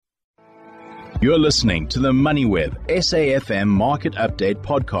You're listening to the MoneyWeb SAFM Market Update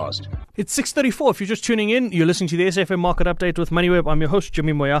podcast. It's 6:34. If you're just tuning in, you're listening to the SAFM Market Update with MoneyWeb. I'm your host,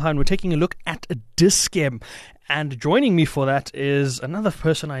 Jimmy Moyaha, and we're taking a look at Dis-Chem. And joining me for that is another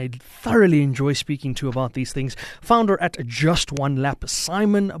person I thoroughly enjoy speaking to about these things, founder at Just One Lap,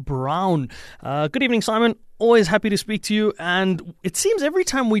 Simon Brown. Good evening, Simon. Always happy to speak to you. And it seems every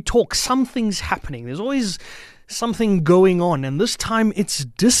time we talk, something's happening. There's always something going on, and this time it's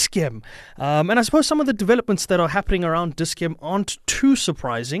Dis-Chem. And I suppose some of the developments that are happening around Dis-Chem aren't too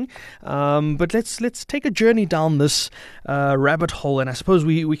surprising, but let's take a journey down this rabbit hole, and I suppose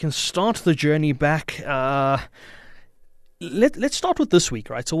we can start the journey back. Let's start with this week,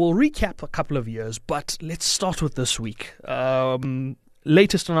 right? So we'll recap a couple of years, but let's start with this week.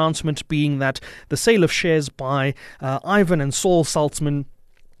 Latest announcement being that the sale of shares by Ivan and Saul Saltzman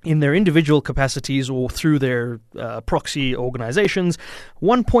in their individual capacities or through their proxy organizations,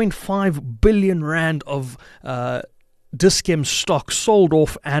 1.5 billion rand of Dis-Chem stock sold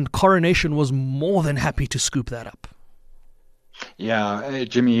off, and Coronation was more than happy to scoop that up. Yeah,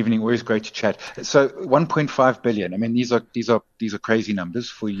 Jimmy, evening. Always great to chat. So 1.5 billion. I mean, these are crazy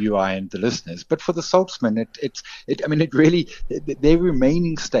numbers for you, I, and the listeners. But for the Saltzman, it really, their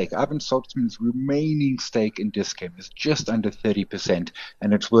remaining stake, Ivan Saltzman's remaining stake in Dis-Chem is just under 30%,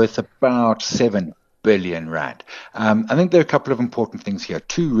 and it's worth about 7 billion rand. I think there are a couple of important things here,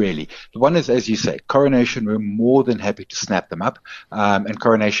 two really. The one is, as you say, Coronation were more than happy to snap them up, and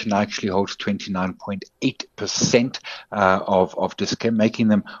Coronation actually holds 29.8% of Dis-Chem, making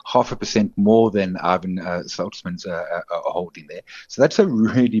them 0.5% more than Ivan Saltzman's holding there. So that's a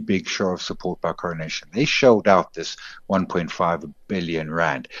really big show of support by Coronation. They shelled out this 1.5 billion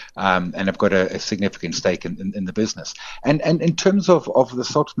rand, and have got a significant stake in the business. And in terms of the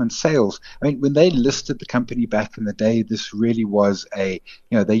Saltzman sales, I mean, when they listed the company back in the day, this really was they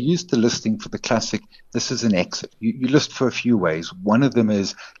used the listing for the classic, this is an exit. You list for a few ways. One of them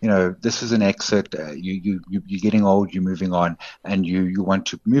is, this is an exit. You're getting old, you're moving on, and you want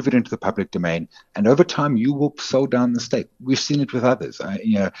to move it into the public domain. And over time, you will sell down the stake. We've seen it with others,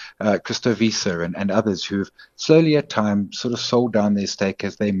 Christo Visa and others who've slowly at time sort of sold down their stake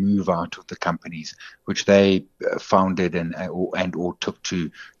as they move out of the companies which they founded and or took to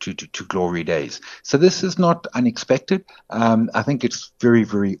glory days. So this is not unexpected. I think it's very,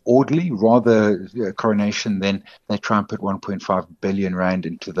 very orderly. Rather, Coronation then they try and put 1.5 billion rand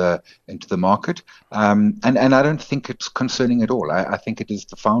into the market, and I don't think it's concerning at all. I think it is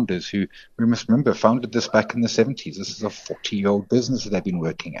the founders who, we must remember, founded this back in the 70s. This is a 40-year-old business that they've been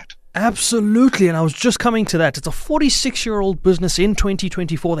working at. Absolutely, and I was just coming to that. It's a 46-year-old business in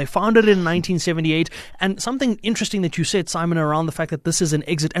 2024. They founded it in 1978, and something interesting that you said, Simon, around the fact that this is an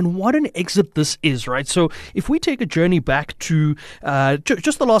exit, and what an exit this is, right? So if we take a journey back to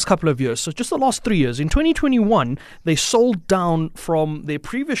just the last couple of years, so just the last 3 years, in 2021, they sold down from their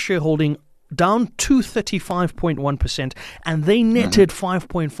previous shareholding down to 35.1%, and they netted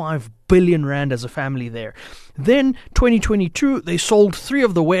 5.5 billion rand as a family there. Then 2022, they sold 3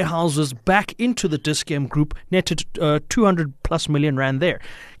 of the warehouses back into the Dis-Chem group, netted 200 plus million rand there.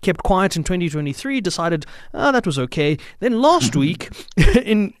 Kept quiet in 2023, decided that was okay. Then last week,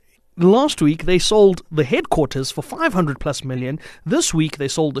 they sold the headquarters for 500 plus million. This week, they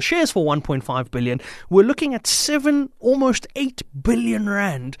sold the shares for 1.5 billion. We're looking at almost 8 billion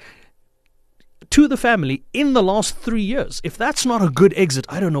rand to the family in the last 3 years. If that's not a good exit,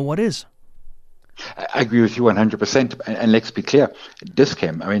 I don't know what is. I agree with you 100%. And let's be clear,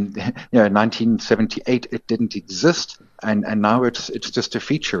 Dis-Chem, I mean, 1978, it didn't exist. And now it's just a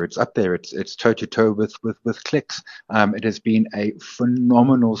feature. It's up there. It's toe to toe with clicks. It has been a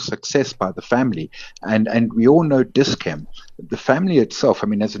phenomenal success by the family. And we all know Dis-Chem. The family itself, I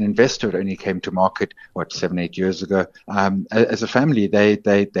mean, as an investor, it only came to market, 7-8 years ago. As a family, they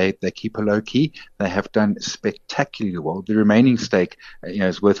keep a low key. They have done spectacularly well. The remaining stake,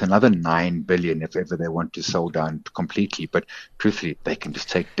 is worth another 9 billion if ever they want to sell down completely. But truthfully, they can just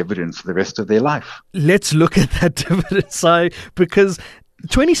take dividends for the rest of their life. Let's look at that dividend side, because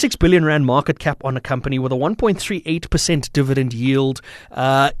 26 billion rand market cap on a company with a 1.38% dividend yield.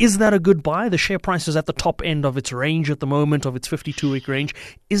 Is that a good buy? The share price is at the top end of its range at the moment, of its 52-week range.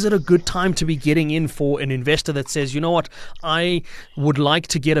 Is it a good time to be getting in for an investor that says, you know what, I would like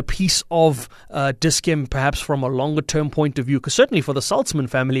to get a piece of Dis-Chem perhaps from a longer term point of view? Because certainly for the Saltzman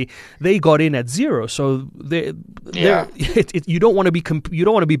family, they got in at zero, so you don't want to be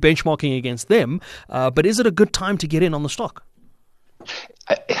benchmarking against them. But is it a good time to get in on the stock?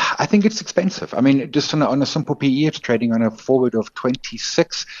 I think it's expensive. I mean, just on a simple PE, it's trading on a forward of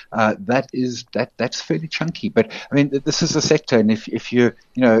 26. That's fairly chunky. But I mean, this is a sector, and if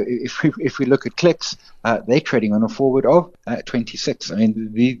we look at clicks, they're trading on a forward of 26. I mean,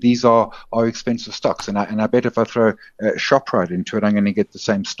 these are expensive stocks, and I bet if I throw ShopRite into it, I'm going to get the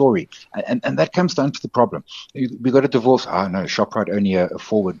same story. And that comes down to the problem. We've got to divorce. Oh no, ShopRite only a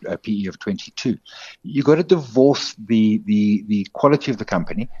forward PE of 22. You got to divorce the quality of the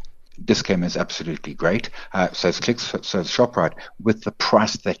company. Dis-Chem is absolutely great. So is Clicks, so is ShopRite, with the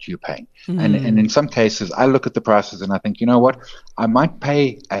price that you're paying. And in some cases, I look at the prices and I think, you know what, I might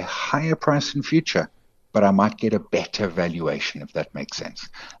pay a higher price in future, but I might get a better valuation, if that makes sense.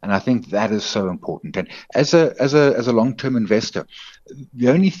 And I think that is so important. And as a long-term investor, the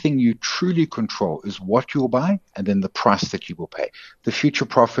only thing you truly control is what you'll buy and then the price that you will pay. The future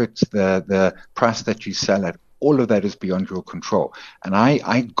profits, the price that you sell at, all of that is beyond your control. And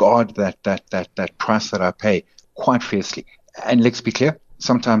I guard that price that I pay quite fiercely. And let's be clear,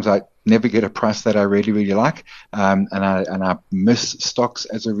 sometimes I never get a price that I really, really like, and I miss stocks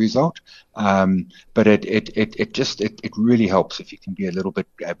as a result. But it really helps if you can be a little bit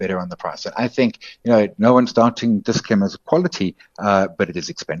better on the price. And I think, no one's doubting Dis-Chem as a quality, but it is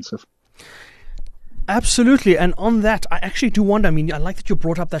expensive. Absolutely. And on that, I actually do wonder, I mean, I like that you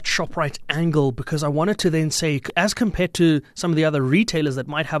brought up that ShopRite angle, because I wanted to then say, as compared to some of the other retailers that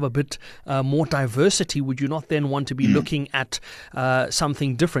might have a bit more diversity, would you not then want to be looking at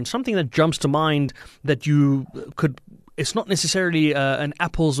something different? Something that jumps to mind that you could... It's not necessarily an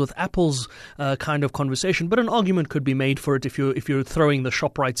apples with apples kind of conversation, but an argument could be made for it if you're throwing the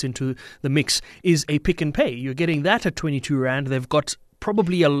ShopRites into the mix, is a Pick n Pay. You're getting that at 22 Rand. They've got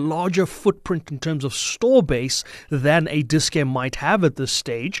probably a larger footprint in terms of store base than a Dis-Chem might have at this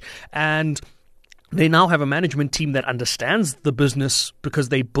stage. And they now have a management team that understands the business because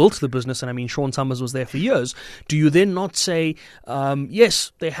they built the business. And I mean, Sean Summers was there for years. Do you then not say,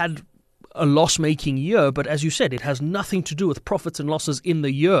 yes, they had a loss-making year, but as you said, it has nothing to do with profits and losses in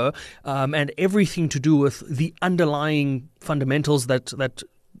the year, and everything to do with the underlying fundamentals that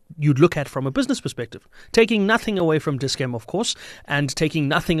you'd look at from a business perspective, taking nothing away from Dis-Chem, of course, and taking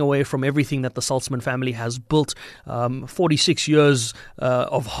nothing away from everything that the Saltzman family has built. 46 years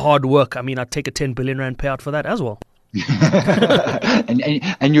of hard work. I mean, I'd take a 10 billion Rand payout for that as well.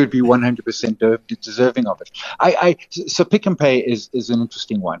 and you'd be 100% deserving of it. So Pick n Pay is an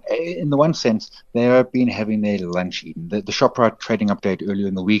interesting one. In the one sense, they have been having their lunch eaten. The ShopRite trading update earlier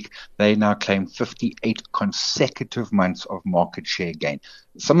in the week, they now claim 58 consecutive months of market share gain.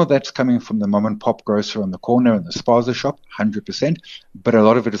 Some of that's coming from the mom and pop grocer on the corner and the Spaza shop, 100%, but a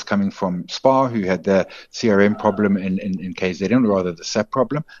lot of it is coming from Spar, who had the CRM problem in KZN, or rather the SAP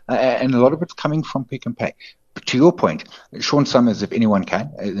problem, and a lot of it's coming from Pick n Pay. But to your point, Sean Summers, if anyone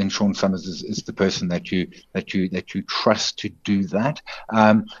can, then Sean Summers is the person that you trust to do that.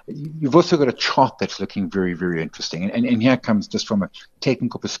 You've also got a chart that's looking very, very interesting. And here comes, just from a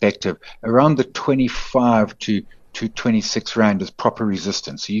technical perspective, around the 25 to 26 Rand is proper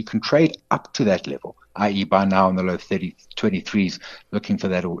resistance. So you can trade up to that level, i.e. by now in the low 23s, looking for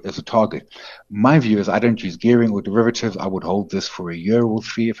that as a target. My view is I don't use gearing or derivatives. I would hold this for a year or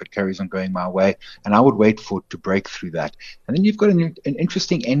three if it carries on going my way, and I would wait for it to break through that. And then you've got an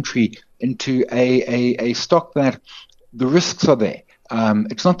interesting entry into a stock that the risks are there.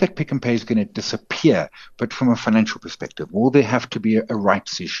 It's not that Pick n Pay is going to disappear, but from a financial perspective, will there have to be a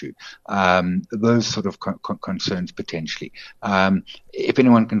rights issue? Those sort of concerns potentially. If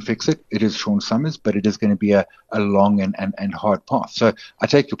anyone can fix it, it is Sean Summers, but it is going to be a long and hard path. So I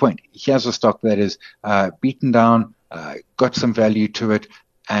take your point. Here's a stock that is beaten down, got some value to it,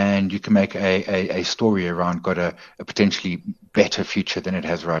 and you can make a story around got a potentially better future than it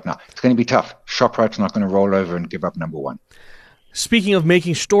has right now. It's going to be tough. ShopRite's not going to roll over and give up number one. Speaking of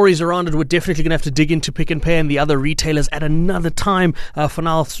making stories around it, we're definitely going to have to dig into Pick n Pay and the other retailers at another time. For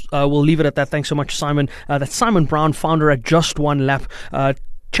now, we'll leave it at that. Thanks so much, Simon. That's Simon Brown, founder at Just One Lap,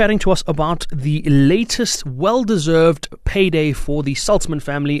 chatting to us about the latest well-deserved payday for the Saltzman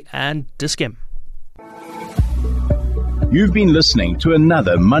family and Dis-Chem. You've been listening to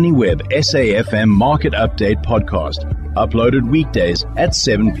another MoneyWeb SAFM Market Update podcast, uploaded weekdays at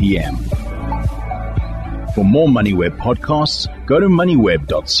 7 p.m. For more MoneyWeb podcasts, go to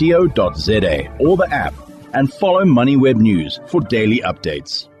moneyweb.co.za or the app and follow MoneyWeb News for daily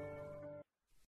updates.